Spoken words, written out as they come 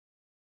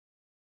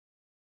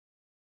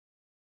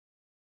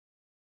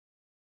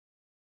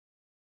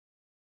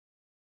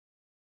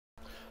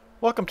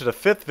Welcome to the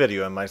fifth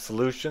video in my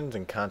solutions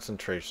and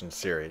concentration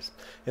series.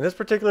 In this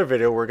particular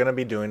video we're going to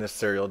be doing a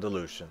serial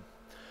dilution.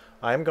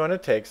 I'm going to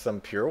take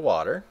some pure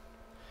water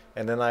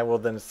and then I will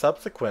then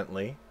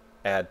subsequently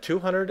add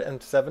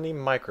 270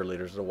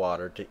 microliters of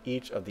water to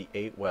each of the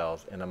 8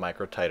 wells in a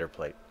microtiter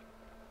plate.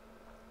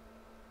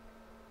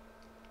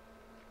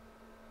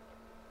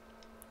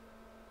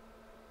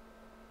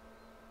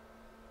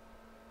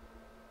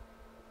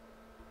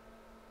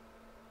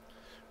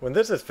 When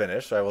this is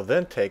finished, I will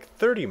then take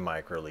 30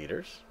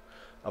 microliters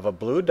of a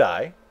blue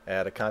dye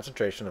at a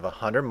concentration of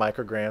 100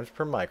 micrograms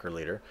per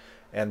microliter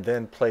and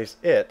then place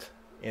it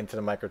into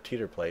the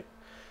microtiter plate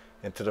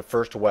into the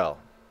first well.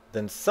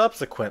 Then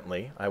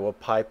subsequently, I will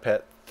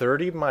pipette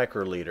 30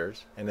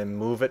 microliters and then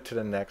move it to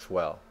the next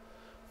well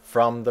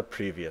from the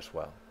previous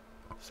well.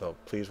 So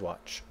please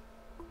watch.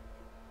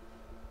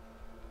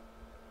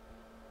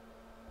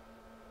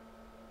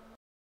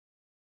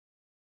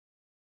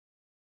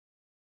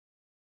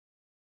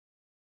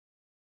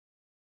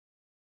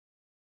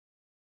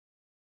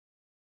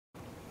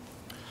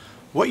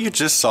 What you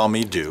just saw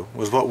me do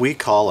was what we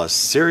call a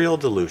serial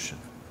dilution.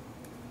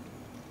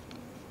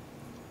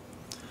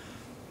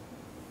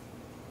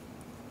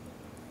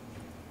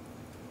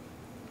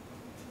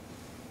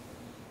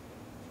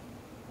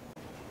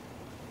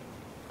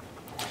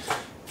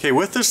 Okay,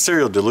 with this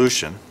serial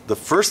dilution, the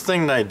first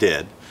thing that I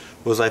did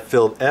was I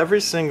filled every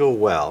single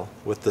well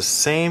with the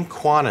same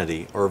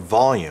quantity or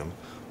volume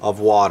of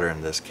water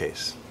in this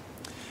case.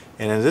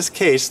 And in this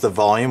case, the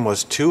volume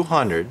was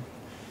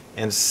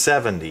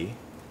 270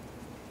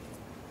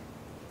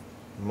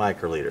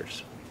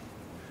 microliters.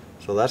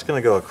 So that's going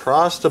to go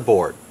across the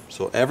board.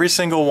 So every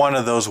single one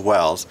of those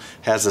wells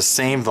has the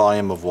same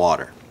volume of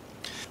water.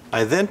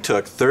 I then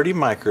took 30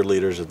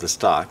 microliters of the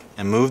stock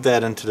and moved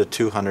that into the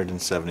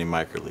 270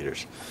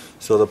 microliters.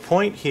 So the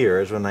point here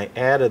is when I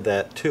added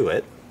that to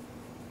it,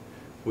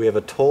 we have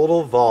a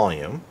total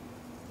volume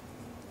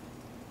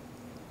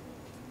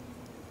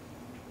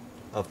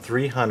of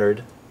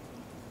 300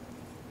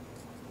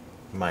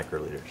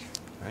 microliters.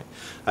 Right?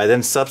 I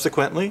then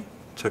subsequently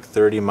took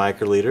 30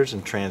 microliters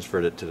and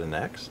transferred it to the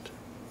next.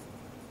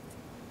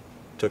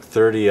 Took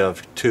 30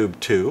 of tube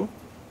 2,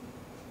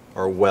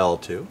 or well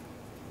 2,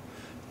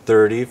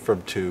 30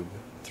 from tube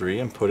 3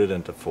 and put it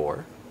into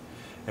 4.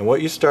 And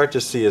what you start to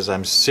see is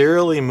I'm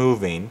serially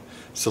moving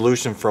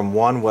solution from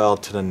one well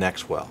to the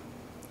next well.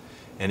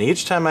 And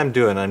each time I'm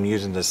doing it, I'm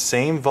using the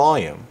same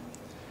volume,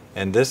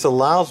 and this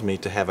allows me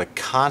to have a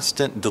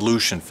constant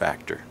dilution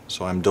factor.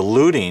 So I'm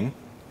diluting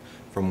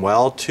from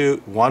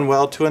one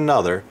well to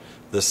another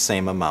the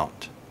same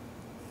amount.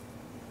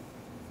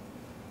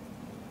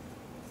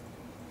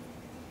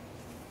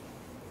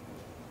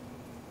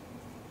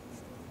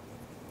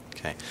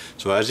 Okay,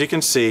 so as you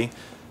can see,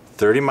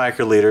 30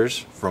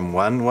 microliters from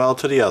one well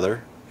to the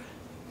other,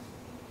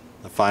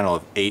 a final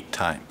of 8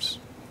 times.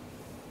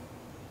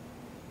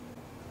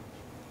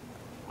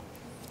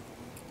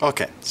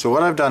 Okay, so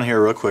what I've done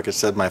here real quick is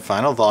said my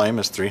final volume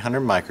is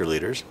 300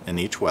 microliters in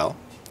each well.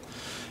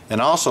 And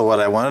also what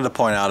I wanted to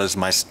point out is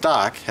my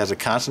stock has a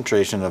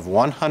concentration of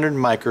 100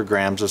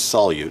 micrograms of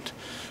solute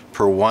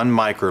per 1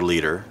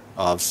 microliter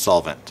of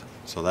solvent.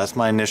 So that's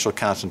my initial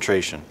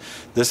concentration.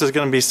 This is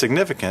going to be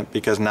significant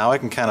because now I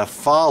can kind of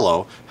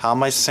follow how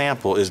my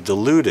sample is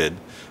diluted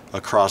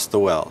across the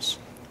wells.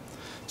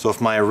 So if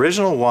my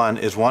original one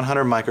is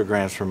 100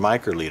 micrograms per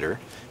microliter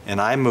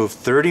and I move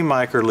 30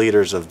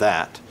 microliters of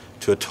that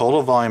to a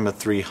total volume of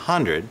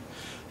 300,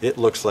 it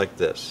looks like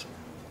this.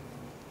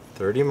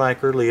 30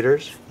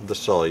 microliters of the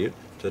solute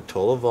to a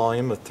total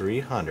volume of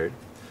 300.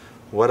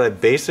 What I've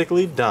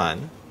basically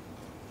done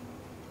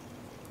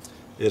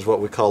is what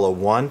we call a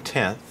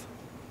 1/10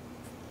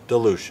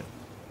 dilution.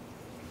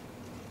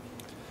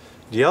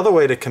 The other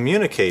way to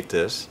communicate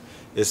this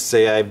is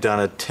say I've done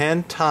a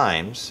 10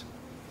 times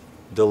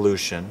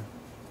dilution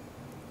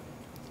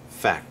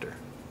factor.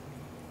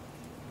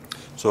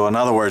 So in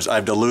other words,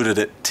 I've diluted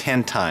it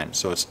 10 times.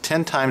 So it's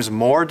 10 times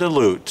more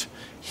dilute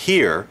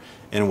here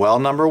in well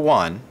number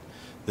 1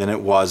 than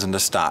it was in the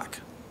stock.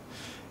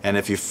 And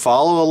if you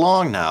follow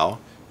along now,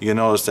 you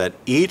notice that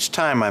each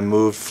time I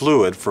move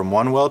fluid from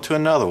one well to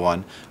another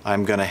one,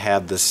 I'm going to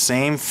have the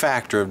same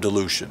factor of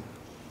dilution.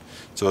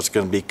 So it's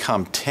going to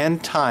become 10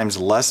 times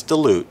less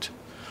dilute,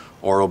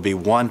 or it'll be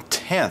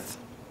 1/10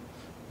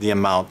 the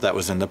amount that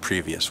was in the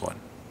previous one.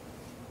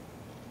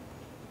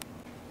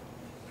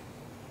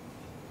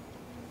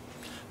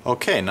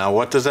 Okay, now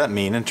what does that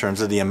mean in terms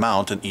of the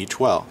amount in each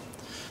well?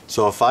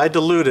 So if I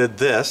diluted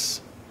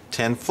this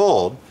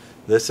tenfold,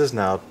 this is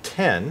now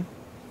 10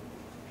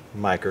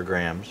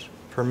 micrograms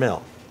per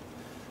mil.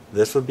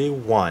 This would be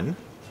 1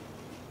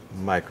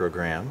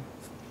 microgram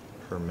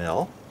per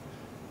mil,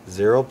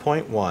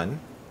 0.1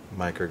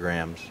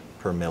 micrograms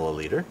per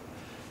milliliter,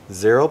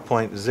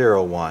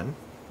 0.01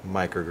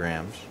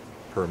 micrograms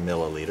per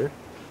milliliter,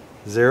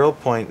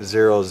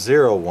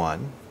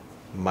 0.001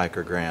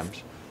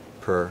 micrograms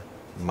per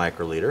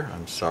microliter.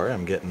 I'm sorry,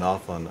 I'm getting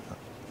off on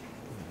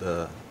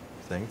the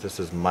thing. This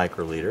is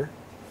microliter.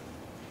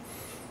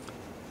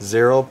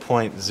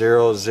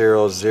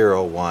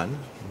 0.0001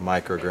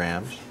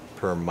 micrograms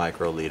per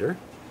microliter,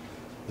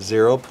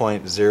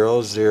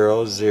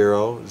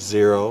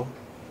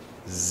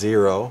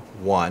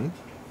 0.000001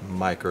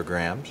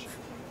 micrograms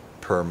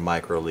per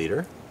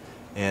microliter,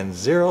 and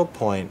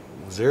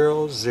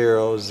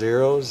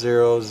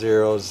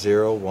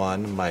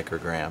 0.000001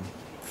 microgram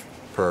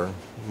per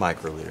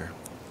microliter.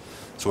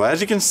 So as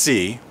you can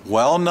see,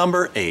 well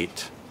number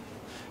 8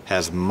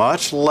 has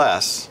much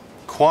less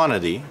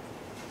quantity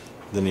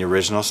than the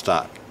original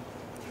stock.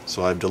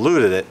 So I've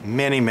diluted it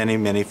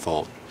many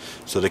fold.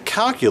 So to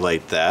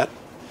calculate that,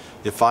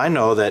 if I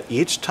know that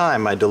each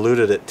time I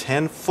diluted it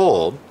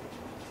 10-fold,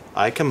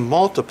 I can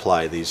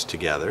multiply these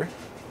together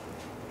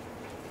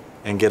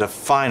and get a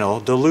final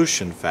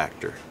dilution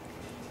factor.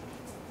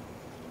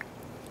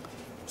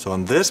 So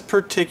in this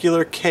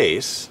particular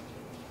case,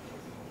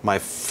 my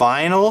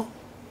final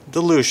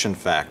dilution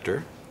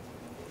factor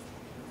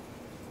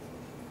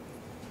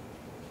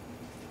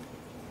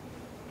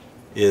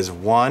is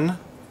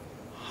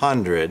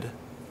 100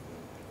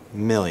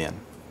 million.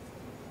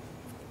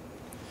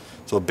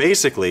 So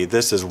basically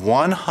this is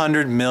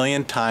 100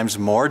 million times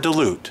more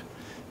dilute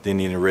than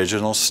the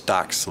original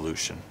stock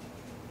solution.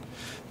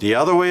 The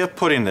other way of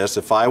putting this,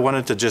 if I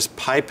wanted to just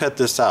pipette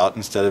this out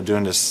instead of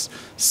doing this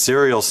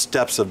serial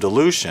steps of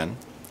dilution,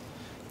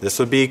 this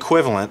would be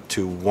equivalent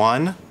to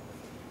 1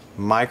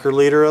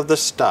 microliter of the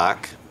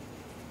stock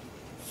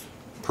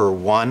per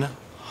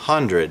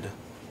 100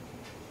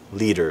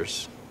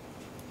 liters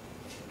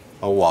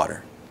of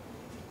water.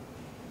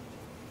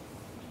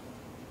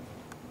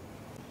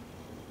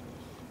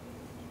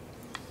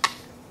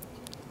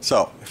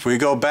 So if we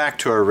go back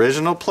to our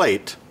original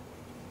plate,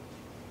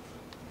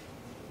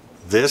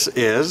 this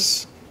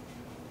is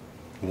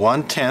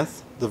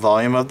 1/10 the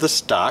volume of the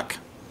stock,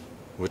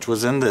 which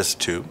was in this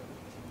tube.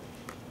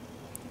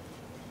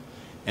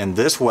 And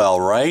this well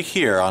right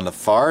here on the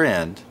far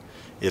end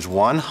is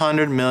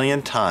 100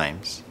 million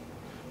times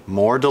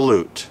more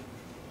dilute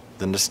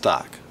than the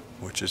stock,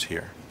 which is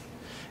here.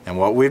 And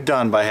what we've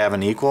done by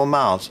having equal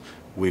amounts,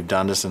 we've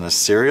done this in a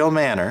serial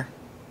manner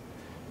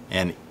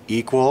and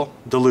equal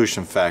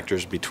dilution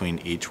factors between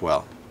each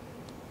well.